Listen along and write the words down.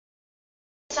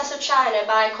Princess of China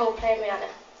by Coldplay and Rihanna.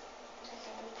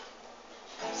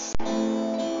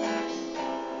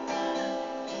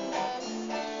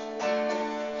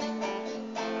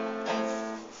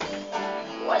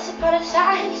 Once upon a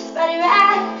time, somebody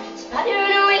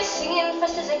ran away singing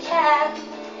fast as I can.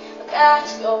 I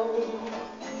gotta go,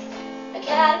 I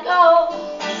gotta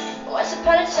go. Once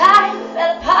upon a time, we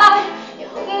fell apart. You're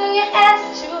holding on your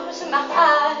hands, the two of us in my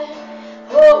heart.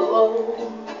 Oh, oh,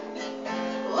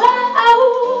 whoa,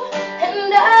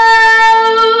 and oh,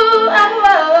 oh,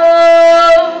 oh,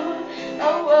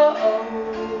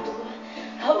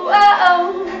 oh, oh,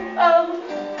 oh.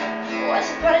 Once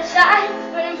upon a time,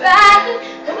 burning bright,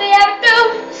 could we ever do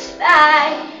the spy?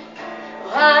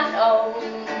 Oh no,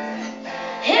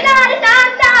 and on and on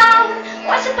and on.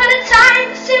 Once upon a time,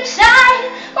 the same side.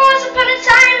 Once upon a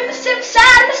time, the same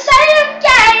side, the same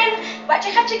game. Why'd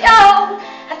you have to go?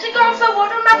 Have to go for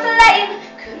water, not for lane.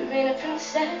 Could have been a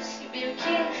princess, you'd be a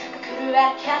king. I could have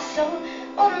had a castle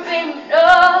or a ring. No,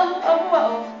 oh,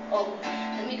 oh, oh,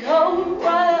 let me go. Oh,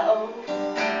 oh.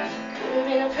 Could have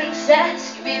been a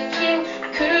princess, you'd be a king. I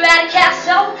could have had